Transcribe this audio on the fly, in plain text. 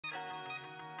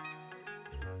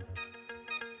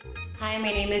Hi,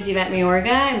 my name is Yvette Mayorga.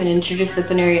 I'm an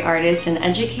interdisciplinary artist and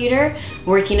educator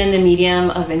working in the medium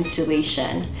of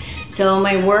installation. So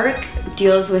my work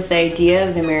deals with the idea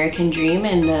of the American dream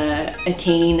and the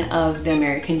attaining of the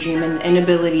American dream and the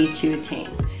inability to attain.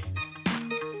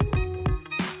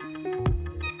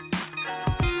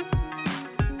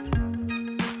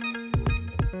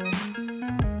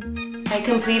 I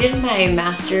completed my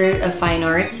Master of Fine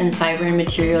Arts in Fiber and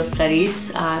Material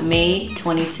Studies May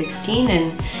 2016,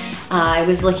 and I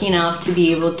was lucky enough to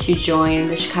be able to join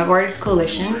the Chicago Artists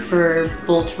Coalition for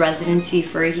Bolt residency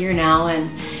for a year now,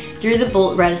 and through the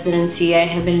Bolt residency I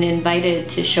have been invited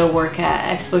to show work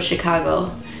at Expo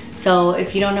Chicago. So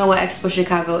if you don't know what Expo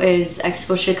Chicago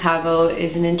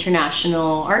is an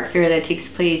international art fair that takes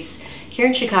place here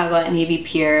in Chicago at Navy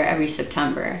Pier every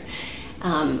September.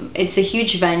 It's a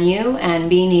huge venue, and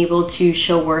being able to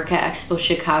show work at Expo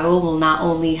Chicago will not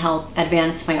only help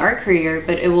advance my art career,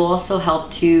 but it will also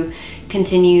help to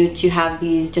continue to have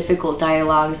these difficult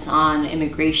dialogues on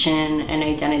immigration and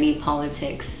identity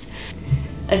politics.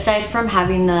 Aside from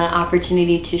having the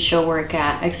opportunity to show work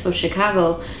at Expo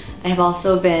Chicago, I have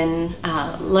also been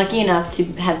lucky enough to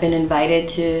have been invited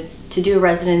to do a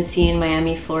residency in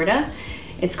Miami, Florida.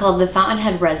 It's called the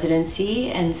Fountainhead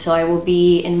Residency, and so I will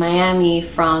be in Miami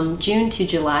from June to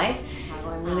July.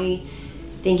 I'm really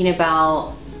thinking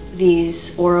about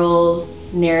these oral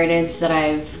narratives that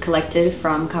I've collected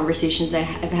from conversations I've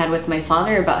had with my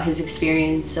father about his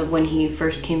experience of when he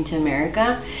first came to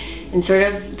America, and sort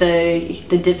of the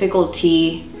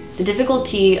difficulty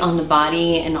on the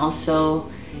body, and also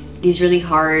these really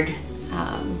hard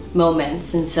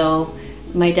moments. And so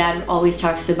my dad always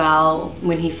talks about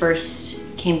when he first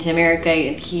came to America,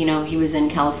 he was in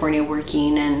California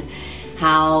working, and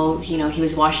how he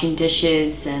was washing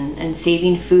dishes and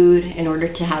saving food in order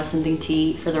to have something to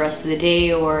eat for the rest of the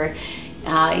day, or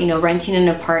renting an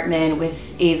apartment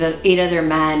with eight other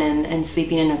men and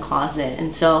sleeping in a closet.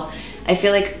 And so I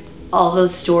feel like all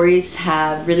those stories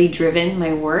have really driven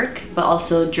my work, but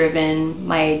also driven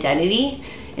my identity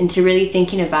into really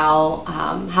thinking about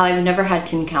how I've never had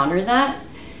to encounter that.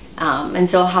 And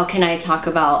so how can I talk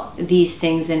about these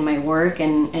things in my work,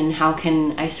 and how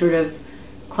can I sort of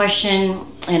question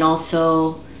and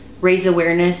also raise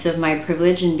awareness of my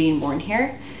privilege in being born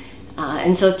here.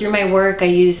 And so through my work I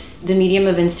use the medium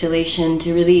of installation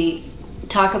to really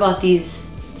talk about these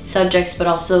subjects, but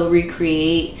also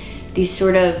recreate these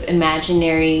sort of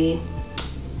imaginary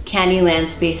Candyland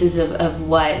spaces of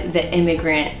what the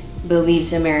immigrant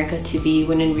believes America to be,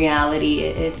 when in reality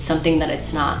it's something that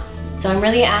it's not. So I'm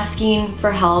really asking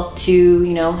for help to,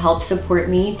 help support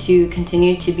me to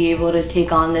continue to be able to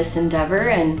take on this endeavor,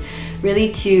 and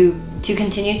really to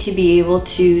continue to be able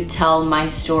to tell my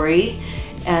story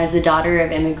as a daughter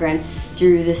of immigrants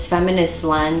through this feminist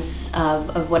lens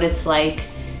of what it's like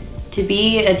to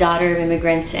be a daughter of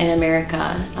immigrants in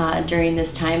America during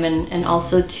this time, and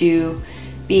also to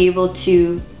be able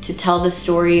to tell the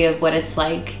story of what it's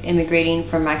like immigrating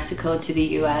from Mexico to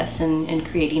the US and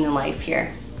creating a life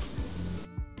here.